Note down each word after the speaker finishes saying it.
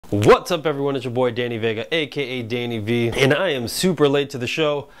What's up everyone, it's your boy Danny Vega, aka Danny V, and I am super late to the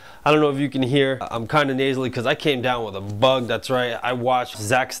show. I don't know if you can hear, I'm kind of nasally because I came down with a bug. That's right, I watched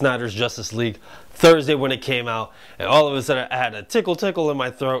Zack Snyder's Justice League Thursday when it came out, and all of a sudden I had a tickle in my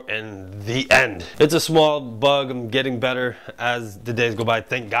throat, and the end. It's a small bug, I'm getting better as the days go by.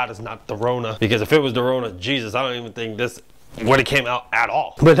 Thank God it's not the Rona, because if it was the Rona, Jesus, I don't even think this would have came out at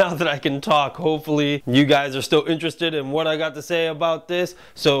all. But now that I can talk, hopefully you guys are still interested in what I got to say about this.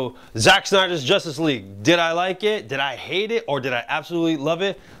 So Zack Snyder's Justice League, did I like it? Did I hate it? Or did I absolutely love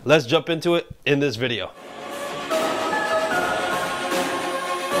it? Let's jump into it in this video.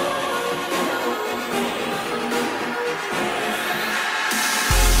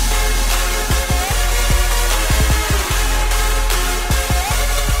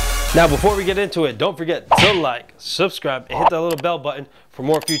 Now before we get into it, don't forget to like, subscribe, and hit that little bell button for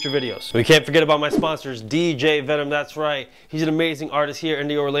more future videos. We can't forget about my sponsors, DJ Venom, that's right. He's an amazing artist here in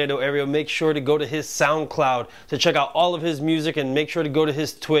the Orlando area. Make sure to go to his SoundCloud to check out all of his music, and make sure to go to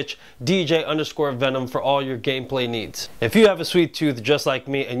his Twitch, DJ_Venom, for all your gameplay needs. If you have a sweet tooth just like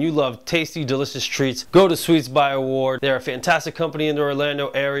me and you love tasty, delicious treats, go to Sweets by Award. They're a fantastic company in the Orlando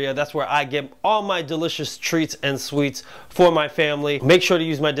area. That's where I get all my delicious treats and sweets for my family. Make sure to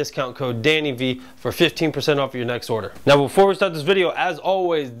use my discount code DannyV for 15% off your next order. Now before we start this video, as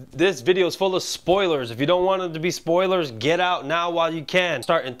always, this video is full of spoilers. If you don't want them to be spoilers, get out now while you can.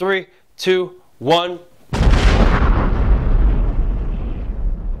 Start in 3, 2, 1.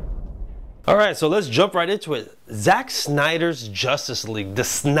 Alright, so let's jump right into it. Zack Snyder's Justice League, the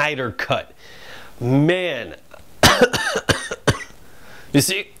Snyder Cut. Man, you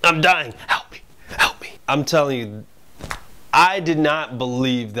see, I'm dying. Help me, help me. I'm telling you, I did not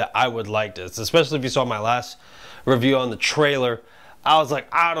believe that I would like this, especially if you saw my last review on the trailer. I was like,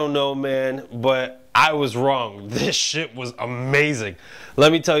 I don't know, man, but I was wrong. This shit was amazing.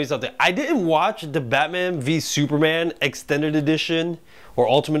 Let me tell you something. I didn't watch the Batman v Superman Extended Edition or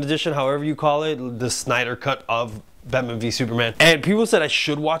Ultimate Edition, however you call it, the Snyder Cut of Batman v Superman. And people said I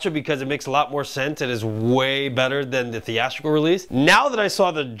should watch it because it makes a lot more sense. It is way better than the theatrical release. Now that I saw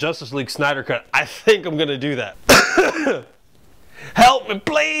the Justice League Snyder Cut, I think I'm gonna do that. Help me,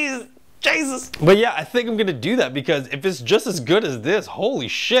 please. Jesus. But yeah, I think I'm gonna do that because if it's just as good as this, holy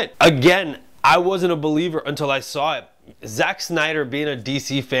shit. Again, I wasn't a believer until I saw it. Zack Snyder, being a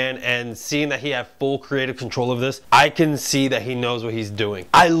DC fan and seeing that he had full creative control of this, I can see that he knows what he's doing.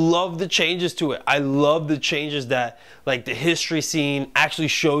 I love the changes to it. I love the changes that, like, the history scene actually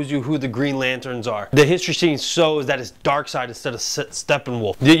shows you who the Green Lanterns are. The history scene shows that it's Darkseid instead of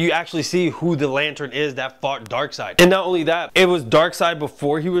Steppenwolf. You actually see who the Lantern is that fought Darkseid. And not only that, it was Darkseid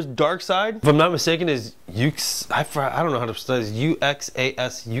before he was Darkseid. If I'm not mistaken, is I don't know how to spell it.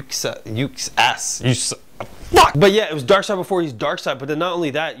 UXAS. Fuck! But yeah, it was Darkseid before he's Darkseid. But then not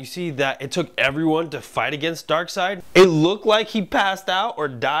only that, you see that it took everyone to fight against Darkseid. It looked like he passed out or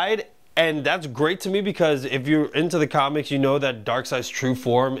died, and that's great to me because if you're into the comics, you know that Darkseid's true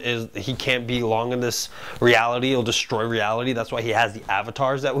form is he can't be long in this reality. He'll destroy reality. That's why he has the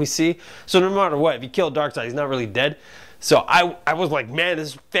avatars that we see. So no matter what, if you kill Darkseid, he's not really dead. So I was like, man, this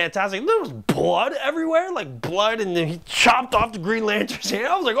is fantastic. There was blood everywhere, like blood, and then he chopped off the Green Lantern's hand.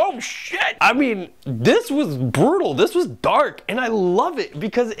 I was like, oh shit. I mean, this was brutal. This was dark, and I love it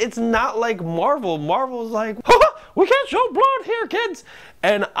because it's not like Marvel. Marvel's like, we can't show blood here, kids.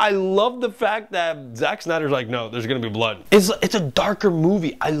 And I love the fact that Zack Snyder's like, no, there's gonna be blood. It's a darker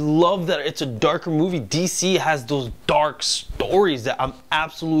movie. I love that it's a darker movie. DC has those dark stories that I'm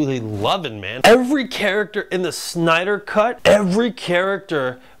absolutely loving, man. Every character in the Snyder Cut, every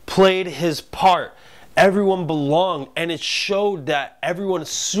character played his part. Everyone belonged, and it showed that everyone is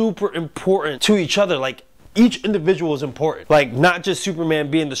super important to each other. Like, each individual is important. Like, not just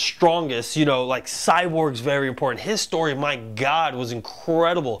Superman being the strongest, you know, like Cyborg's very important. His story, my God, was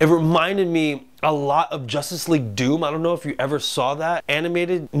incredible. It reminded me a lot of Justice League Doom. I don't know if you ever saw that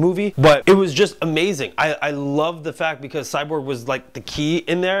animated movie, but it was just amazing. I love the fact because Cyborg was like the key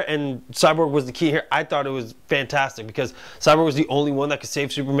in there, and Cyborg was the key here. I thought it was fantastic because Cyborg was the only one that could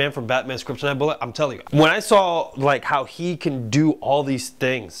save Superman from Batman's kryptonite bullet. I'm telling you, when I saw like how he can do all these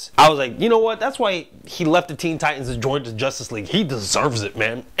things, I was like, you know what? That's why he left the Teen Titans and joined the Justice League. He deserves it,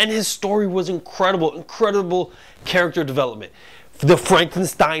 man. And his story was incredible, incredible character development. The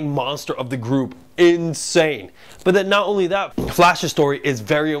Frankenstein monster of the group insane. But then not only that, Flash's story is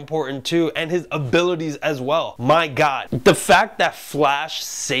very important too, and his abilities as well. My God, the fact that Flash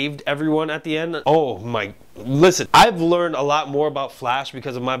saved everyone at the end, oh my, listen, I've learned a lot more about Flash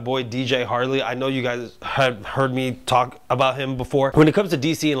because of my boy DJ Harley. I know you guys have heard me talk about him before. When it comes to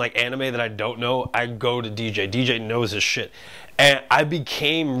DC and like anime that I don't know, I go to DJ. DJ knows his shit. And I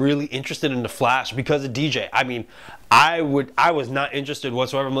became really interested in the Flash because of DJ. I mean, I was not interested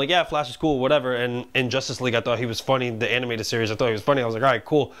whatsoever. I'm like, yeah, Flash is cool, whatever. And in Justice League, I thought he was funny. The animated series, I thought he was funny. I was like, all right,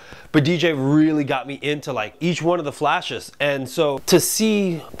 cool. But DJ really got me into like each one of the Flashes. And so to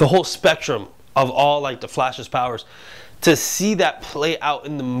see the whole spectrum of all like the Flash's powers, to see that play out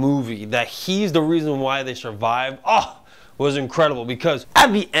in the movie, that he's the reason why they survived, oh, was incredible. Because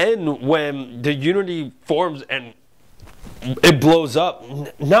at the end, when the Unity forms and it blows up,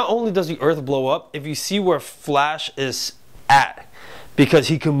 not only does the Earth blow up, if you see where Flash is at, because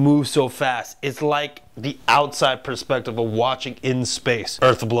he can move so fast, it's like the outside perspective of watching in space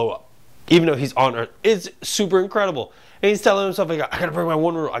Earth blow up, even though he's on Earth. It's super incredible. And he's telling himself, like, I gotta break my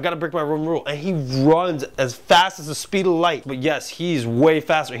one rule, I gotta break my one rule. And he runs as fast as the speed of light. But yes, he's way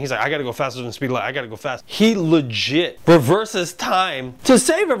faster. And he's like, I gotta go faster than the speed of light, I gotta go fast. He legit reverses time to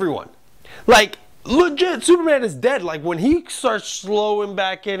save everyone. Like, legit, Superman is dead. Like when he starts slowing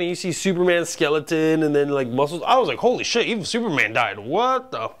back in and you see Superman's skeleton and then like muscles, I was like, holy shit, even Superman died.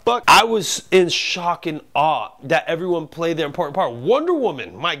 What the fuck? I was in shock and awe that everyone played their important part. Wonder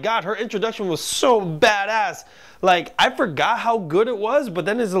Woman, my God, her introduction was so badass. Like, I forgot how good it was, but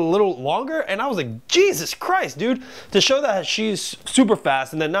then it's a little longer, and I was like, Jesus Christ, dude. To show that she's super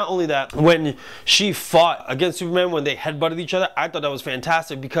fast, and then not only that, when she fought against Superman, when they headbutted each other, I thought that was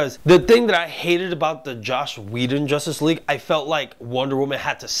fantastic, because the thing that I hated about the Joss Whedon Justice League, I felt like Wonder Woman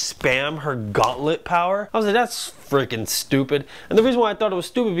had to spam her gauntlet power. I was like, that's freaking stupid. And the reason why I thought it was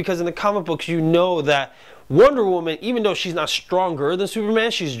stupid, because in the comic books, you know that Wonder Woman, even though she's not stronger than Superman,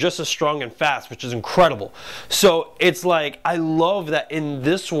 she's just as strong and fast, which is incredible. So it's like, I love that in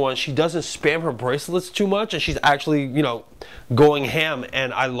this one, she doesn't spam her bracelets too much, and she's actually, you know, going ham,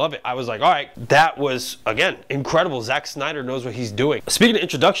 and I love it. I was like, all right, that was, again, incredible. Zack Snyder knows what he's doing. Speaking of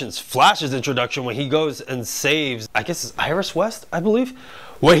introductions, Flash's introduction when he goes and saves, I guess it's Iris West, I believe,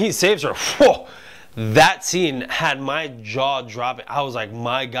 when he saves her, whoa. That scene had my jaw dropping. I was like,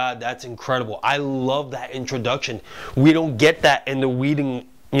 my God, that's incredible. I love that introduction. We don't get that in the Whedon,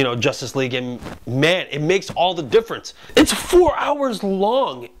 you know, Justice League, and man, it makes all the difference. It's 4 hours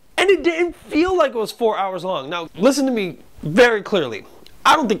long, and it didn't feel like it was 4 hours long. Now, listen to me very clearly.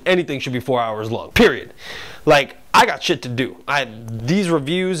 I don't think anything should be 4 hours long, period. Like, I got shit to do. These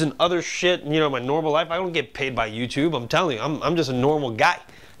reviews and other shit, you know, my normal life, I don't get paid by YouTube. I'm telling you, I'm just a normal guy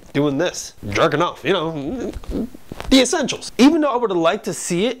doing this, jerking off, you know, the essentials. Even though I would have liked to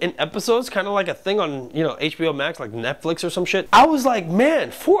see it in episodes, kind of like a thing on, you know, HBO Max, like Netflix or some shit, I was like,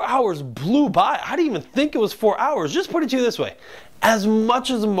 man, 4 hours blew by. I didn't even think it was 4 hours. Just put it to you this way. As much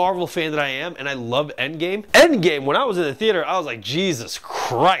as a Marvel fan that I am, and I love Endgame, when I was in the theater, I was like, Jesus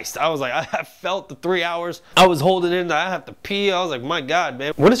Christ. I was like, I felt the 3 hours. I was holding in, I have to pee. I was like, my God,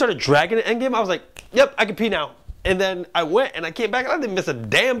 man. When it started dragging at Endgame, I was like, yep, I can pee now. And then I went and I came back and I didn't miss a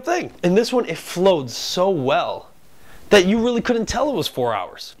damn thing. In this one, it flowed so well that you really couldn't tell it was 4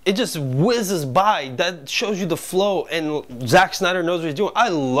 hours. It just whizzes by. That shows you the flow, and Zack Snyder knows what he's doing. I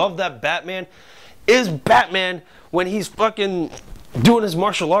love that Batman is Batman when he's fucking doing his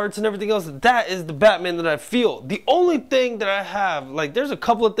martial arts and everything else. That is the Batman that I feel. The only thing that I have, like, there's a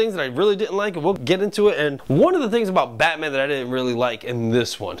couple of things that I really didn't like, and we'll get into it. And one of the things about Batman that I didn't really like in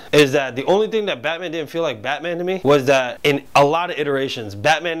this one is that the only thing that Batman didn't feel like Batman to me was that in a lot of iterations,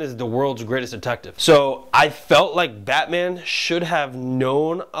 Batman is the world's greatest detective. So I felt like Batman should have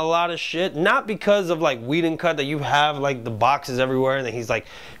known a lot of shit, not because of like Whedon cut that you have like the boxes everywhere and then he's like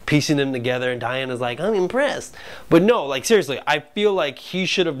piecing them together and Diana's like, I'm impressed. But no, like seriously, I feel like he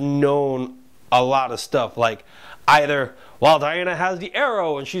should have known a lot of stuff. Like either while Diana has the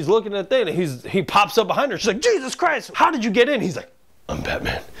arrow and she's looking at the thing and he pops up behind her, she's like, Jesus Christ, how did you get in? He's like, I'm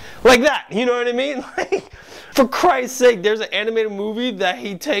Batman. Like that, you know what I mean? Like, for Christ's sake, there's an animated movie that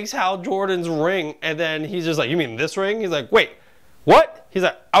he takes Hal Jordan's ring and then he's just like, you mean this ring? He's like, wait, what? He's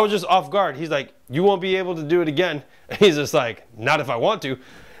like, I was just off guard. He's like, you won't be able to do it again. And he's just like, not if I want to.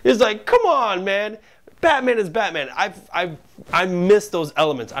 He's like, come on, man. Batman is Batman. I miss those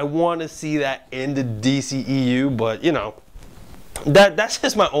elements. I want to see that in the DCEU, but you know, that's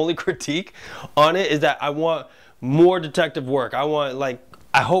just my only critique on it, is that I want more detective work. I want, like,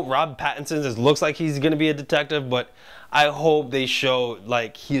 I hope Rob Pattinson looks like he's going to be a detective, but I hope they show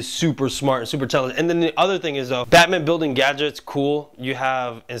like he is super smart and super talented. And then the other thing is though, Batman building gadgets, cool. You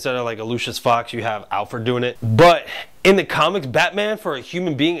have, instead of like a Lucius Fox, you have Alfred doing it. But in the comics, Batman for a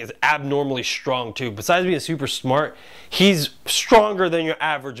human being is abnormally strong too. Besides being super smart, he's stronger than your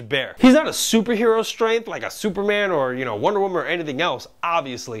average bear. He's not a superhero strength like a Superman or, you know, Wonder Woman or anything else,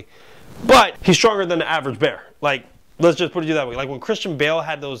 obviously. But he's stronger than the average bear. Like, let's just put it that way. Like when Christian Bale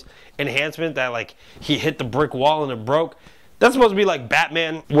had those enhancements that like he hit the brick wall and it broke, that's supposed to be like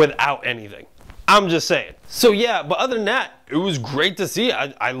Batman without anything. I'm just saying. So yeah, but other than that, it was great to see.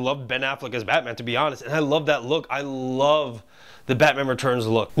 I love Ben Affleck as Batman, to be honest, and I love that look. I love the Batman Returns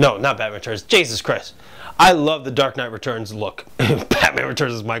look. No, not Batman Returns. Jesus Christ. I love the Dark Knight Returns look. Batman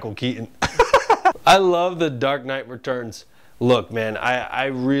Returns is Michael Keaton. I love the Dark Knight Returns look, man. I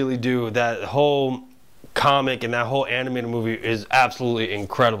really do. That whole comic and that whole animated movie is absolutely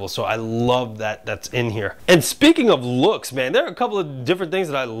incredible. So I love that that's in here. And speaking of looks, man, there are a couple of different things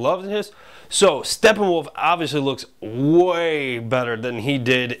that I loved in his. So Steppenwolf obviously looks way better than he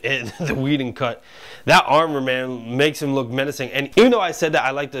did in the Whedon cut. That armor, man, makes him look menacing. And even though I said that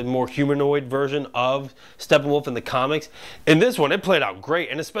I like the more humanoid version of Steppenwolf in the comics, in this one it played out great.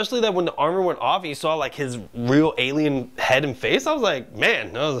 And especially that when the armor went off, you saw like his real alien head and face. I was like,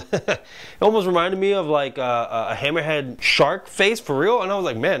 man, it almost reminded me of like a hammerhead shark face for real. And I was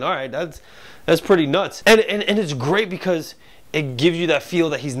like, man, all right, that's pretty nuts. And it's great because it gives you that feel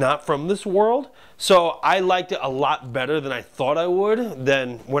that he's not from this world. So I liked it a lot better than I thought I would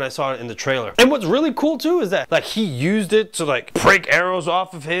than when I saw it in the trailer. And what's really cool too is that like he used it to like break arrows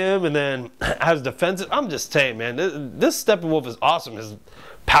off of him and then has defenses. I'm just saying, man, this Steppenwolf is awesome. His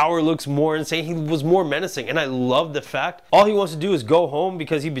power looks more insane. He was more menacing, and I love the fact all he wants to do is go home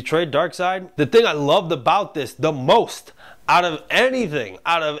because he betrayed Darkseid. The thing I loved about this the most out of anything,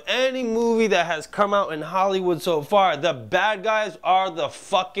 out of any movie that has come out in Hollywood so far, the bad guys are the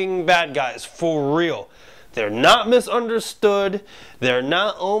fucking bad guys, for real. They're not misunderstood. They're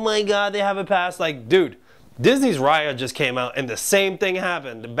not, oh my god, they have a past. Like, dude, Disney's Raya just came out and the same thing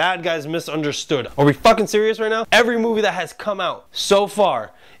happened. The bad guys misunderstood. Are we fucking serious right now? Every movie that has come out so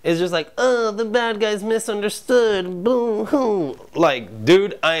far is just like, oh, the bad guys misunderstood. Boom, boom. Like,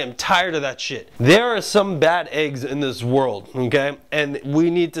 dude, I am tired of that shit. There are some bad eggs in this world, okay? And we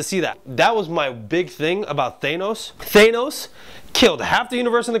need to see that. That was my big thing about Thanos. Thanos killed half the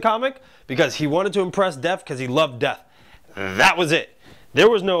universe in the comic because he wanted to impress Death because he loved death. That was it. There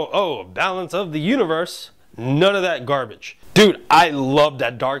was no, oh, balance of the universe. None of that garbage. Dude, I love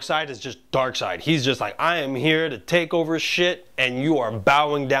that Darkseid is just Darkseid. He's just like, I am here to take over shit and you are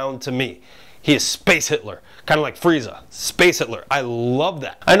bowing down to me. He is Space Hitler. Kind of like Frieza. Space Hitler. I love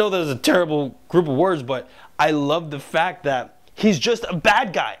that. I know there's a terrible group of words, but I love the fact that he's just a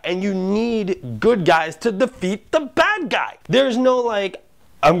bad guy and you need good guys to defeat the bad guy. There's no like,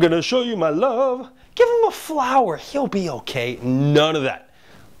 I'm gonna show you my love. Give him a flower. He'll be okay. None of that.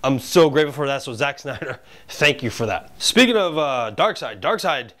 I'm so grateful for that. So Zack Snyder, thank you for that. Speaking of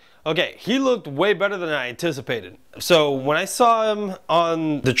Darkseid, okay, he looked way better than I anticipated. So when I saw him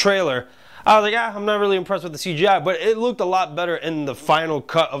on the trailer, I was like, I'm not really impressed with the CGI, but it looked a lot better in the final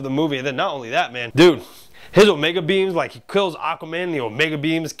cut of the movie. And then not only that, man, dude, his Omega beams, like he kills Aquaman, the Omega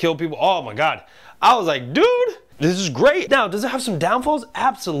beams kill people. Oh my God. I was like, dude, this is great. Now, does it have some downfalls?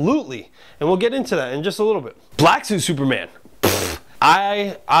 Absolutely. And we'll get into that in just a little bit. Black Suit Superman.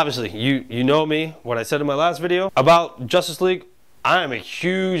 I, obviously, you know me, what I said in my last video about Justice League. I am a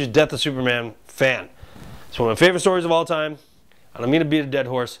huge Death of Superman fan. It's one of my favorite stories of all time. I don't mean to beat a dead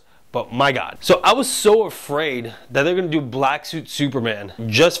horse, but my God. So I was so afraid that they're going to do Black Suit Superman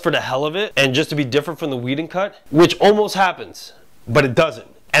just for the hell of it and just to be different from the Whedon cut, which almost happens, but it doesn't.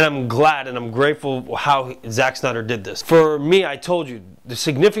 And I'm glad and I'm grateful how Zack Snyder did this. For me, I told you, the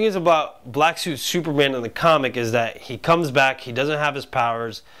significance about Black Suit Superman in the comic is that he comes back, he doesn't have his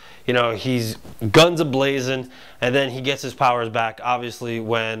powers, you know, he's guns a-blazing, and then he gets his powers back, obviously,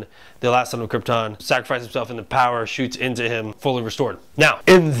 when the last son of Krypton sacrificed himself and the power shoots into him fully restored. Now,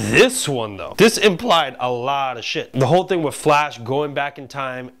 in this one, though, this implied a lot of shit. The whole thing with Flash going back in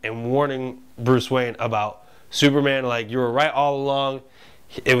time and warning Bruce Wayne about Superman, like, you were right all along.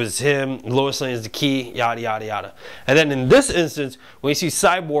 It was him, Lois Lane is the key, yada, yada, yada. And then in this instance, when you see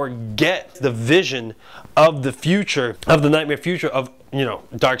Cyborg get the vision of the future, of the nightmare future of, you know,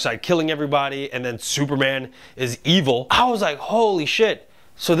 Darkseid killing everybody and then Superman is evil, I was like, holy shit.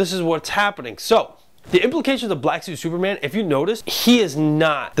 So this is what's happening. So the implications of Black Suit Superman, if you notice, he is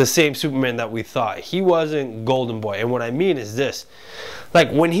not the same Superman that we thought. He wasn't Golden Boy. And what I mean is this. Like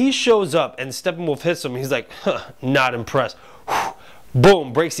when he shows up and Steppenwolf hits him, he's like, huh, not impressed.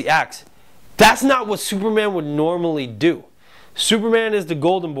 Boom, breaks the axe. That's not what Superman would normally do. Superman is the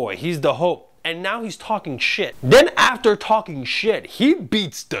golden boy. He's the hope. And now he's talking shit. Then after talking shit, he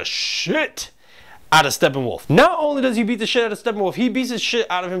beats the shit out of Steppenwolf. Not only does he beat the shit out of Steppenwolf, he beats the shit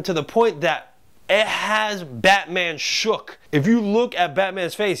out of him to the point that it has Batman shook. If you look at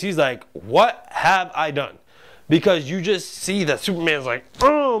Batman's face, he's like, what have I done? Because you just see that Superman's like,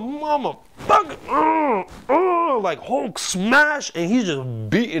 oh, mama, fuck it, like Hulk smash, and he's just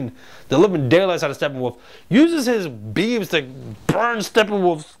beating the living daylights out of Steppenwolf. Uses his beams to burn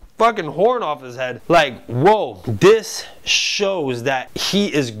Steppenwolf's fucking horn off his head. Like, whoa, this shows that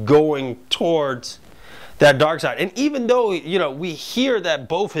he is going towards that dark side. And even though, you know, we hear that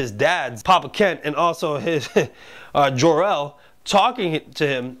both his dads, Papa Kent and also his Jor-El, talking to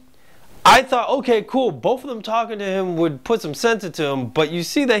him, I thought, okay, cool, both of them talking to him would put some sense into him, but you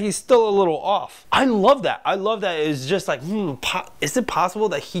see that he's still a little off. I love that. I love that it's just like, is it possible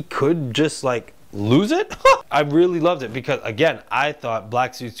that he could just like lose it? I really loved it because, again, I thought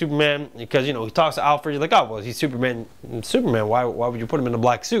Black Suit Superman, because, you know, he talks to Alfred, you're like, oh, well, he's Superman, why would you put him in a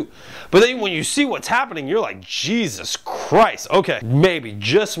black suit? But then when you see what's happening, you're like, Jesus Christ. Okay, maybe,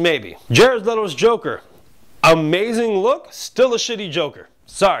 just maybe. Jared Leto's Joker, amazing look, still a shitty Joker.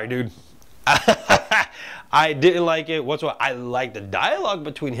 Sorry, dude. I didn't like it whatsoever. I liked the dialogue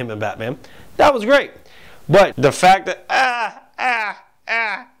between him and Batman. That was great. But the fact that,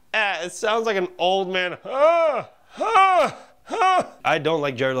 it sounds like an old man. I don't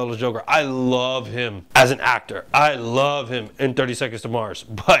like Jared Leto's Joker. I love him as an actor. I love him in 30 Seconds to Mars.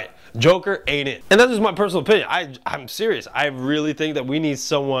 But Joker ain't it. And that's just my personal opinion. I'm serious. I really think that we need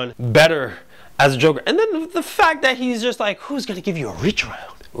someone better as a Joker. And then the fact that he's just like, who's gonna give you a reach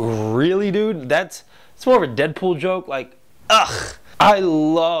around? Really, dude? It's more of a Deadpool joke. Like, ugh. I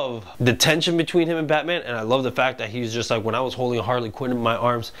love the tension between him and Batman, and I love the fact that he's just like, when I was holding Harley Quinn in my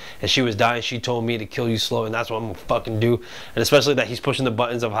arms and she was dying, she told me to kill you slow, and that's what I'm gonna fucking do. And especially that he's pushing the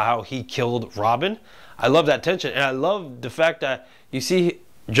buttons of how he killed Robin. I love that tension, and I love the fact that you see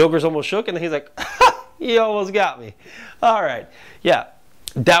Joker's almost shook, and he's like, he almost got me. All right, yeah.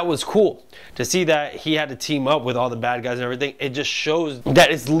 That was cool to see that he had to team up with all the bad guys and everything. It just shows that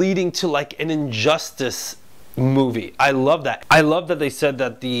it's leading to like an injustice movie. I love that. I love that they said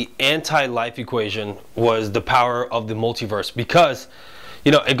that the anti-life equation was the power of the multiverse, because,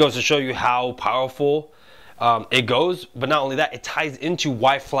 you know, it goes to show you how powerful it goes. But not only that, it ties into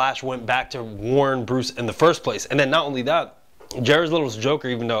why Flash went back to warn Bruce in the first place. And then not only that, Jared Leto's Joker,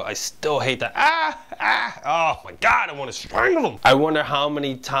 even though I still hate that, oh my God, I want to strangle him. I wonder how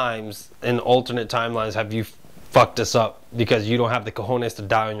many times in alternate timelines have you fucked this up because you don't have the cojones to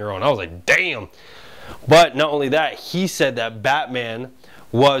die on your own. I was like, damn. But not only that, he said that Batman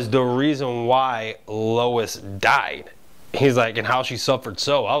was the reason why Lois died. He's like, and how she suffered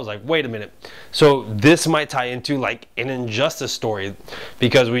so. I was like, wait a minute. So this might tie into like an injustice story,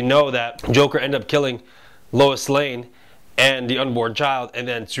 because we know that Joker ended up killing Lois Lane and the unborn child, and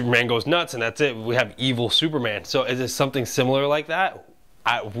then Superman goes nuts, and that's it. We have evil Superman. So is it something similar like that?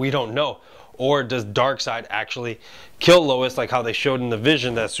 We don't know. Or does Darkseid actually kill Lois, like how they showed in the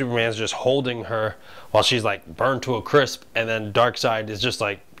vision that Superman's just holding her while she's like burned to a crisp, and then Darkseid is just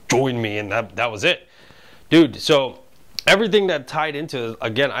like, join me, and that was it. Dude, so everything that tied into it,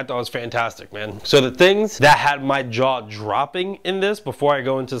 again, I thought was fantastic, man. So the things that had my jaw dropping in this, before I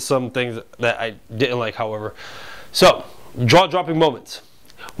go into some things that I didn't like, however. So, jaw-dropping moments.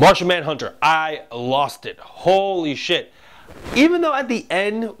 Martian Manhunter, I lost it. Holy shit. Even though at the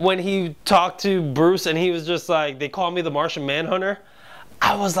end, when he talked to Bruce and he was just like, they call me the Martian Manhunter,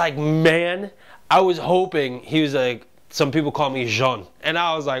 I was like, man, I was hoping he was like, some people call me Jean. And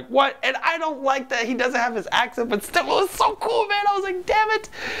I was like, what? And I don't like that he doesn't have his accent, but still, it was so cool, man. I was like, damn it.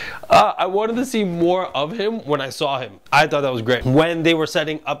 I wanted to see more of him when I saw him. I thought that was great. When they were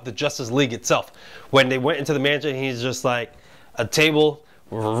setting up the Justice League itself, when they went into the mansion, he's just like, a table,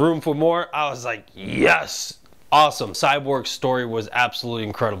 room for more. I was like, yes. Awesome. Cyborg's story was absolutely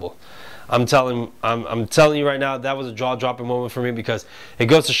incredible. I'm telling you right now, that was a jaw-dropping moment for me, because it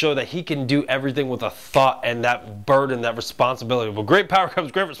goes to show that he can do everything with a thought, and that burden, that responsibility. Well, great power comes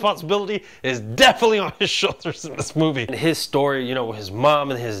great responsibility is definitely on his shoulders in this movie. And his story, you know, with his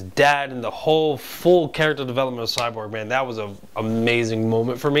mom and his dad and the whole full character development of Cyborg, man, that was an amazing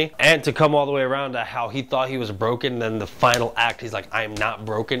moment for me. And to come all the way around to how he thought he was broken, and then the final act, he's like, I am not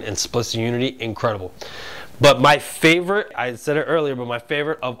broken, and splits the unity, incredible. But my favorite, I said it earlier, but my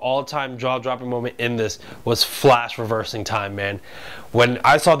favorite of all time jaw-dropping moment in this was Flash reversing time, man. When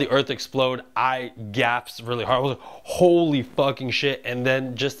I saw the Earth explode, I gasped really hard. I was like, holy fucking shit. And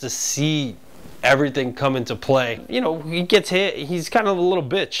then just to see everything come into play. You know, he gets hit, he's kind of a little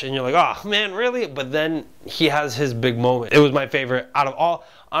bitch, and you're like, oh man, really? But then he has his big moment. It was my favorite out of all,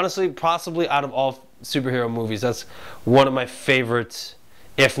 honestly, possibly out of all superhero movies. That's one of my favorites,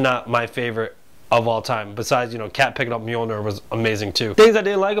 if not my favorite of all time. Besides, you know, Cat picking up Mjolnir was amazing too. Things I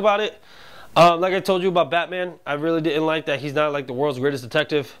didn't like about it, like I told you about Batman, I really didn't like that he's not like the world's greatest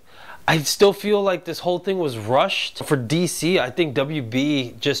detective. I still feel like this whole thing was rushed. For DC, I think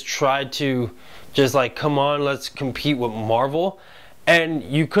WB just tried to just like, come on, let's compete with Marvel. And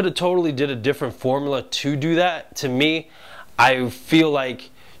you could have totally did a different formula to do that. To me, I feel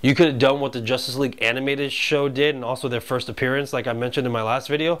like you could have done what the Justice League animated show did, and also their first appearance, like I mentioned in my last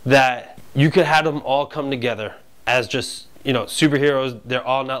video, that you could have them all come together as just, you know, superheroes. They're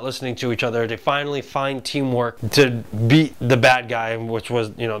all not listening to each other. They finally find teamwork to beat the bad guy, which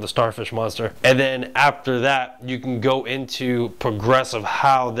was, you know, the starfish monster. And then after that, you can go into progress of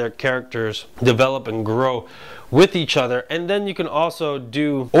how their characters develop and grow with each other. And then you can also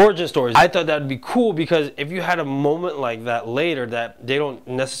do origin stories. I thought that would be cool, because if you had a moment like that later that they don't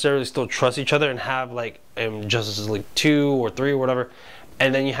necessarily still trust each other, and have like in Justice League 2 or 3 or whatever,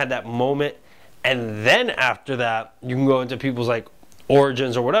 and then you had that moment, and then after that you can go into people's like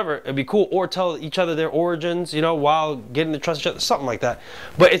origins or whatever, it'd be cool. Or tell each other their origins, you know, while getting to trust each other, something like that.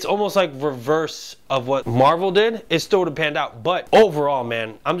 But it's almost like reverse of what Marvel did. It still would have panned out. But overall,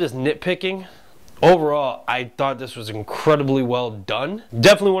 man, I'm just nitpicking. Overall, I thought this was incredibly well done.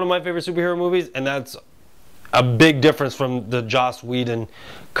 Definitely one of my favorite superhero movies, and that's a big difference from the Joss Whedon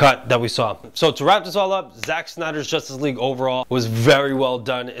cut that we saw. So to wrap this all up, Zack Snyder's Justice League overall was very well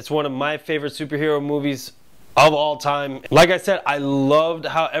done. It's one of my favorite superhero movies of all time. Like I said, I loved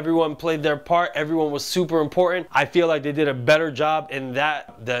how everyone played their part. Everyone was super important. I feel like they did a better job in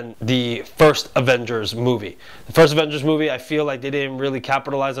that than the first Avengers movie. The first Avengers movie, I feel like they didn't really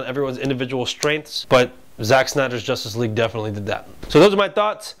capitalize on everyone's individual strengths, but Zack Snyder's Justice League definitely did that. So those are my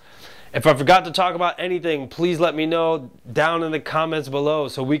thoughts. If I forgot to talk about anything, please let me know down in the comments below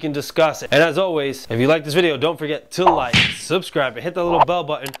so we can discuss it. And as always, if you like this video, don't forget to like, subscribe, and hit the little bell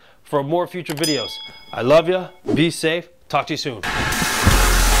button for more future videos. I love you. Be safe. Talk to you soon.